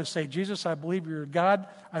you have to do is say, "Jesus, I believe you're God.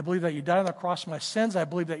 I believe that you died on the cross for my sins. I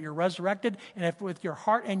believe that you're resurrected." And if with your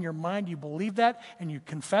heart and your mind you believe that and you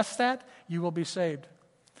confess that, you will be saved.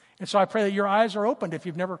 And so I pray that your eyes are opened if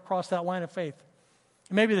you've never crossed that line of faith.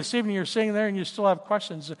 And maybe this evening you're sitting there and you still have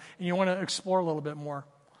questions and you want to explore a little bit more.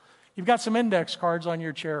 You've got some index cards on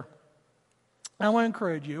your chair. I want to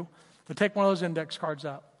encourage you to take one of those index cards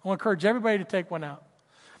out. I want to encourage everybody to take one out.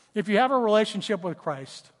 If you have a relationship with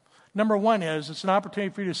Christ, number one is it's an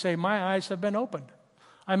opportunity for you to say, "My eyes have been opened.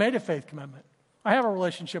 I made a faith commitment. I have a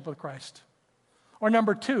relationship with Christ." Or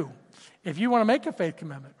number two, if you want to make a faith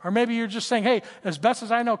commitment, or maybe you're just saying, "Hey, as best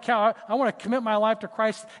as I know, Cal, I want to commit my life to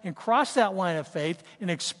Christ and cross that line of faith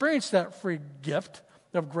and experience that free gift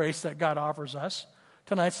of grace that God offers us,"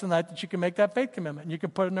 tonight's the night that you can make that faith commitment. And you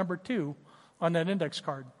can put a number 2 on that index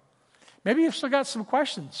card. Maybe you've still got some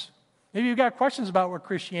questions. Maybe you've got questions about what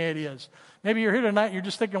Christianity is. Maybe you're here tonight and you're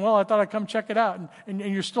just thinking, "Well, I thought I'd come check it out," and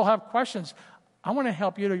you still have questions. I want to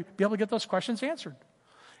help you to be able to get those questions answered.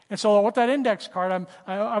 And so with that index card,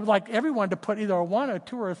 I would like everyone to put either a 1, a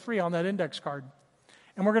 2, or a 3 on that index card.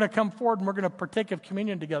 And we're going to come forward and we're going to partake of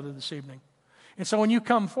communion together this evening. And so when you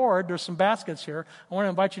come forward, there's some baskets here. I want to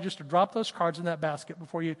invite you just to drop those cards in that basket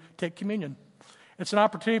before you take communion. It's an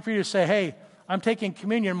opportunity for you to say, hey, I'm taking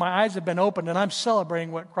communion. My eyes have been opened and I'm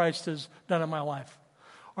celebrating what Christ has done in my life.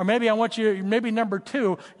 Or maybe I want you, maybe number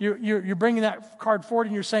 2, you're bringing that card forward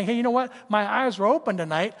and you're saying, hey, you know what? My eyes were open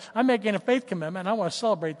tonight. I'm making a faith commitment and I want to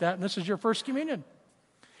celebrate that. And this is your first communion.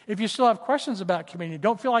 If you still have questions about communion,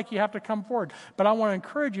 don't feel like you have to come forward. But I want to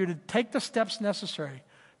encourage you to take the steps necessary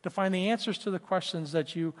to find the answers to the questions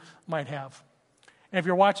that you might have. And if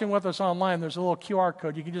you're watching with us online, there's a little QR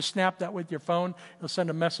code. You can just snap that with your phone. It'll send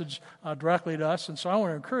a message directly to us. And so I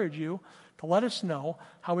want to encourage you to let us know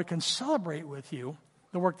how we can celebrate with you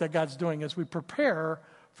the work that God's doing as we prepare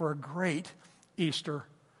for a great Easter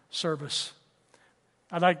service.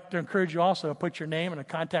 I'd like to encourage you also to put your name and a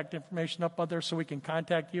contact information up there so we can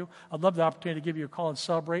contact you. I'd love the opportunity to give you a call and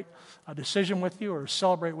celebrate a decision with you or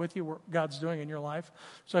celebrate with you what God's doing in your life.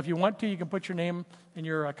 So if you want to, you can put your name and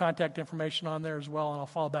your contact information on there as well, and I'll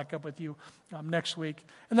follow back up with you next week.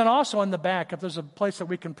 And then also in the back, if there's a place that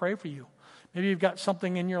we can pray for you. Maybe you've got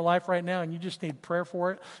something in your life right now and you just need prayer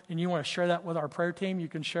for it, and you want to share that with our prayer team, you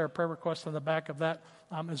can share a prayer request on the back of that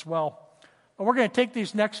as well. But we're going to take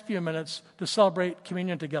these next few minutes to celebrate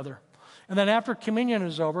communion together. And then after communion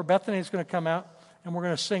is over, Bethany is going to come out and we're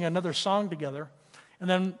going to sing another song together. And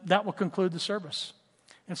then that will conclude the service.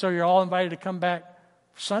 And so you're all invited to come back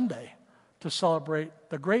Sunday to celebrate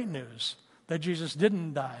the great news that Jesus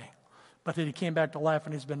didn't die, but that he came back to life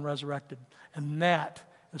and he's been resurrected. And that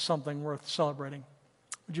is something worth celebrating.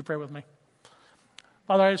 Would you pray with me?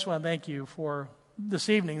 Father, I just want to thank you for this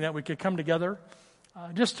evening that we could come together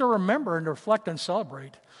just to remember and to reflect and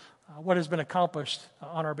celebrate what has been accomplished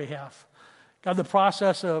on our behalf. God, the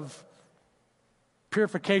process of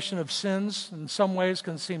purification of sins in some ways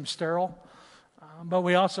can seem sterile, but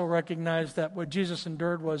we also recognize that what Jesus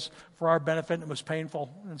endured was for our benefit and it was painful.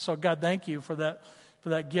 And so, God, thank you for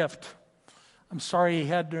that gift. I'm sorry he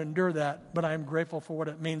had to endure that, but I am grateful for what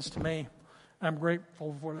it means to me. I'm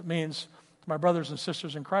grateful for what it means to my brothers and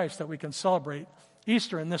sisters in Christ that we can celebrate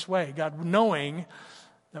Easter in this way, God, knowing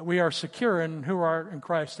that we are secure in who are in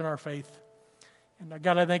Christ in our faith. And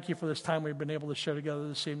God, I thank you for this time we've been able to share together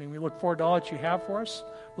this evening. We look forward to all that you have for us.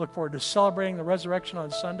 We look forward to celebrating the resurrection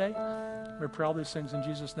on Sunday. We pray all these things in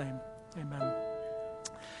Jesus' name. Amen.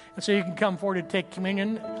 And so you can come forward to take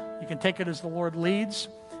communion. You can take it as the Lord leads.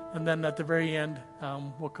 And then at the very end,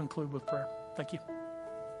 we'll conclude with prayer. Thank you.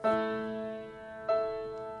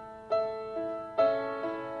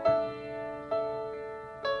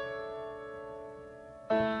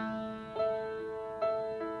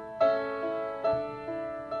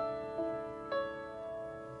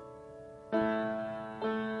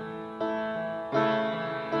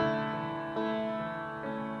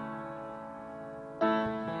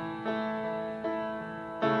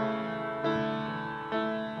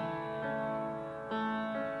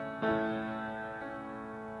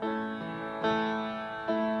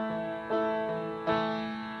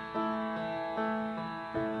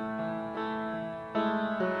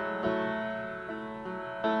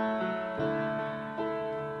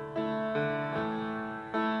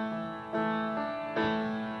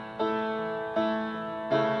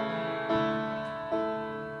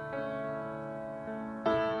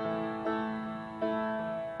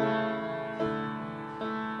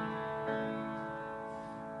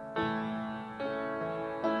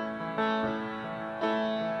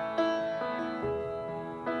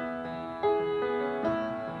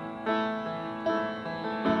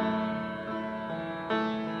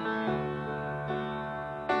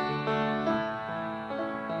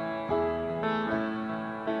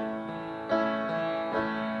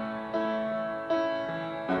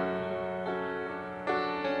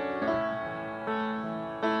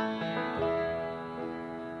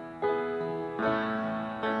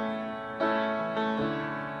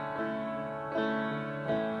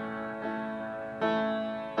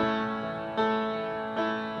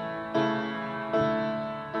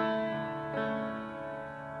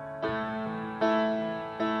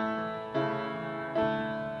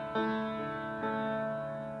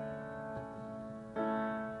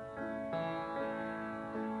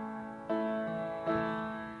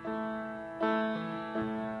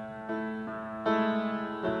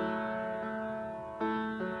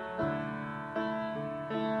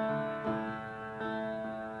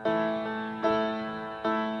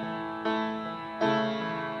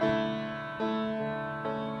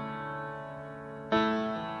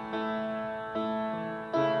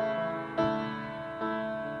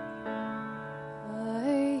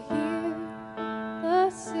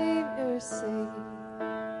 forsake.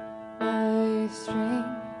 My strength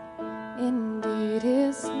indeed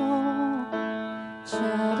is small.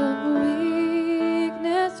 Child of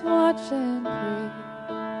weakness, watch and pray.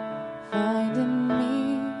 Find in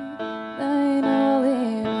me thine all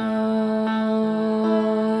in all.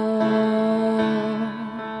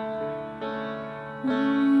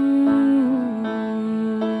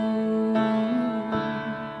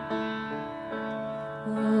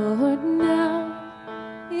 Lord, now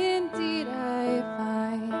indeed I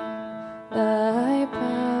find thy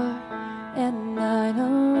power, and thine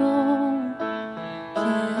alone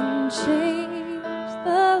can change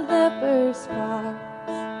the leper's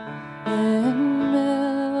spots and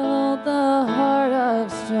melt the heart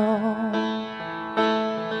of stone.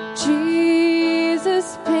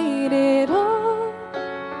 Jesus paid it all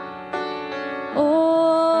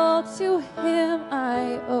to him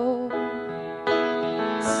I owe.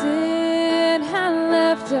 Sin had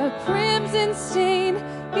left a crimson stain,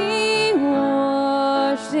 he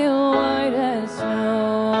washed it white as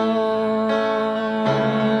snow.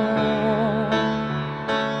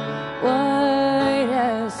 White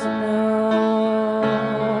as snow.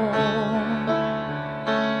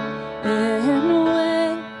 And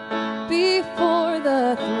when before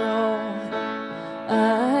the throne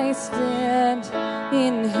I stand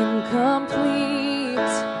in him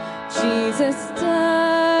complete, Jesus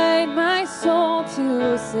died my soul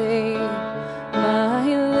to save. My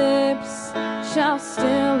lips shall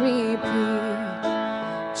still repeat,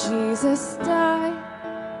 Jesus died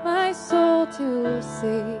my soul to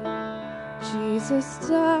save. Jesus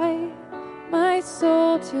died my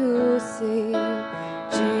soul to save.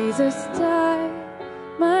 Jesus died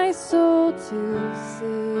my soul to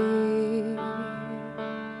save.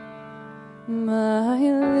 My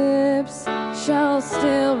lips shall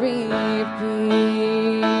still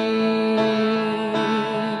repeat,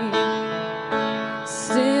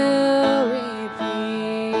 still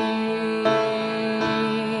repeat,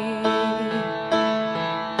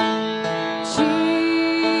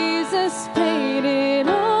 Jesus paid it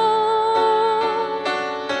all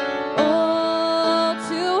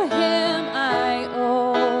to him I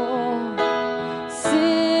owe.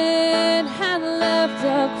 Sin had left a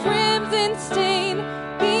crimson stain,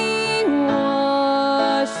 he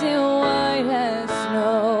washed it white as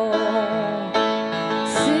snow.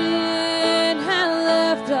 Sin had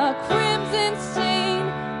left a crimson stain,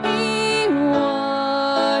 he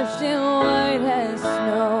washed it white as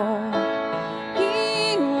snow.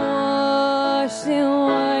 He washed it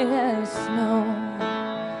white as snow.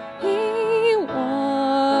 He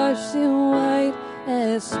washed it white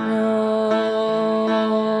as snow.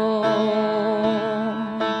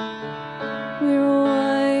 We're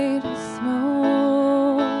white as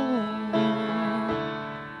snow.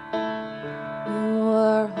 You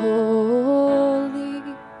are holy,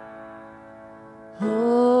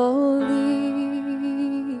 holy.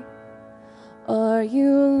 Are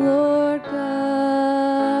you Lord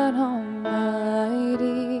God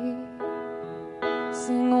Almighty?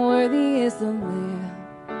 Sing, worthy is the Lamb,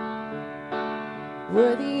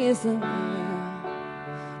 worthy is the Lamb.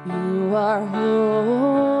 You are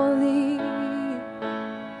holy,